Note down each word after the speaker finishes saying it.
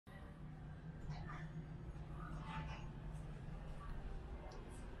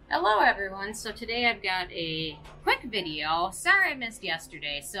Hello everyone, so today I've got a quick video. Sorry I missed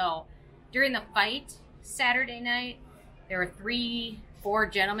yesterday. So during the fight Saturday night, there were 4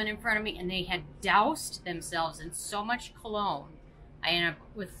 gentlemen in front of me and they had doused themselves in so much cologne. I ended up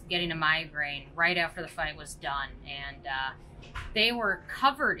with getting a migraine right after the fight was done, and they were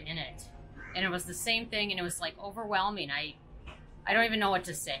covered in it. And it was the same thing, and it was like overwhelming. I don't even know what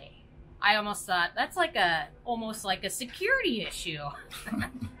to say. I almost thought that's like almost like a security issue.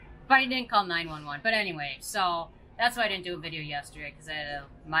 But I didn't call 911. But anyway, so that's why I didn't do a video yesterday, because I had a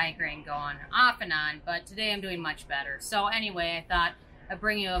migraine going off and on. But today I'm doing much better. So anyway, I thought I'd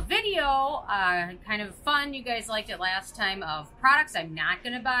bring you a video, kind of fun. You guys liked it last time, of products I'm not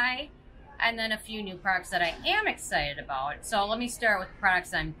going to buy, and then a few new products that I am excited about. So let me start with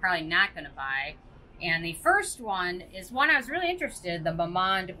products I'm probably not going to buy. And the first one is one I was really interested in, the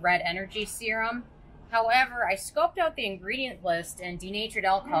Mamonde Red Energy Serum. However, I scoped out the ingredient list, and denatured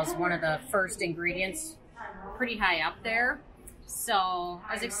alcohol is one of the first ingredients, pretty high up there. So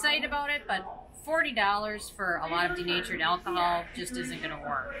I was excited about it, but $40 for a lot of denatured alcohol just isn't going to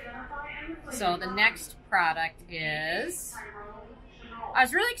work. So the next product is, I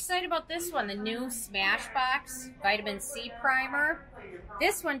was really excited about this one, the new Smashbox Vitamin C Primer.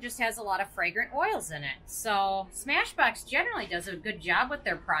 This one just has a lot of fragrant oils in it. So Smashbox generally does a good job with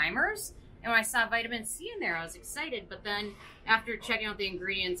their primers. And when I saw vitamin C in there, I was excited. But then after checking out the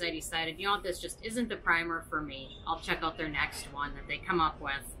ingredients, I decided, you know what, this just isn't the primer for me. I'll check out their next one that they come up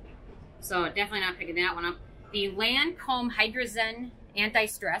with. So definitely not picking that one up. The Lancome Hydrogen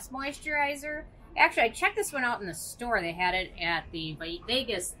Anti-Stress Moisturizer. Actually, I checked this one out in the store. They had it at the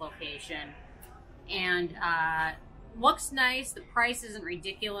Vegas location. And looks nice. The price isn't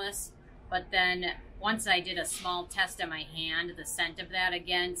ridiculous. But then once I did a small test on my hand, the scent of that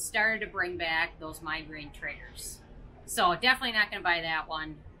again started to bring back those migraine triggers. So definitely not going to buy that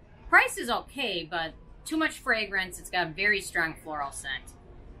one. Price is okay, but too much fragrance. It's got a very strong floral scent.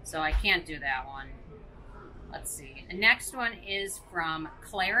 So I can't do that one. Let's see. The next one is from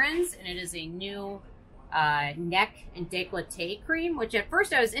Clarins, and it is a new neck and décolleté cream, which at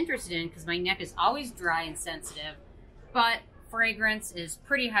first I was interested in because my neck is always dry and sensitive. But fragrance is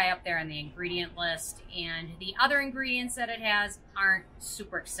pretty high up there on the ingredient list, and the other ingredients that it has aren't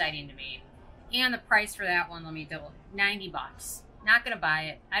super exciting to me. And the price for that one, let me double, $90. Not gonna buy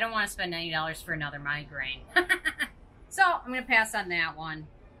it. I don't want to spend $90 for another migraine. So I'm gonna pass on that one.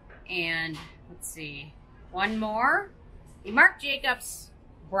 And let's see, one more. The Marc Jacobs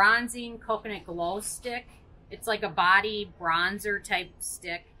Bronzing Coconut Glow Stick. It's like a body bronzer type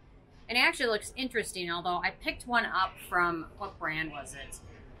stick. And it actually looks interesting, although I picked one up from, what brand was it?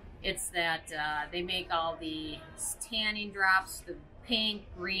 It's that they make all the tanning drops, the pink,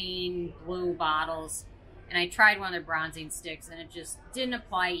 green, blue bottles. And I tried one of their bronzing sticks, and it just didn't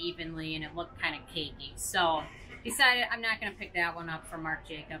apply evenly, and it looked kind of cakey. So decided I'm not going to pick that one up from Marc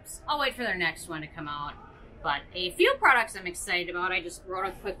Jacobs. I'll wait for their next one to come out. But a few products I'm excited about, I just wrote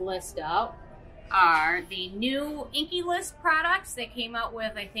a quick list out, are the new Inkey List products. They came out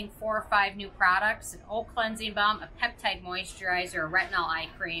with, I think, 4 or 5 new products: an oat cleansing balm, a peptide moisturizer, a retinol eye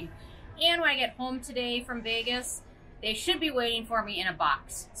cream. And when I get home today from Vegas, they should be waiting for me in a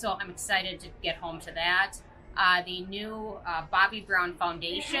box. So I'm excited to get home to that. The new Bobbi Brown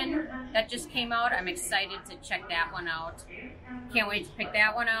foundation that just came out, I'm excited to check that one out. Can't wait to pick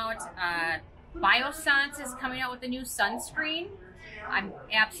that one out. Biossance is coming out with a new sunscreen. I'm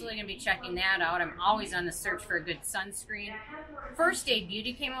absolutely going to be checking that out. I'm always on the search for a good sunscreen. First Aid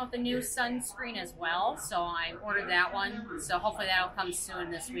Beauty came out with a new sunscreen as well, so I ordered that one. So hopefully that'll come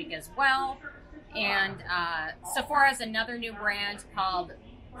soon this week as well. And Sephora has another new brand called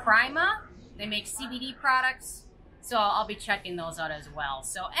Prima. They make CBD products, so I'll be checking those out as well.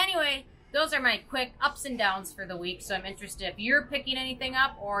 So anyway, those are my quick ups and downs for the week. So I'm interested if you're picking anything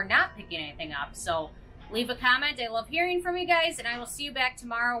up or not picking anything up. So leave a comment. I love hearing from you guys, and I will see you back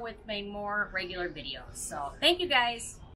tomorrow with my more regular videos. So thank you guys.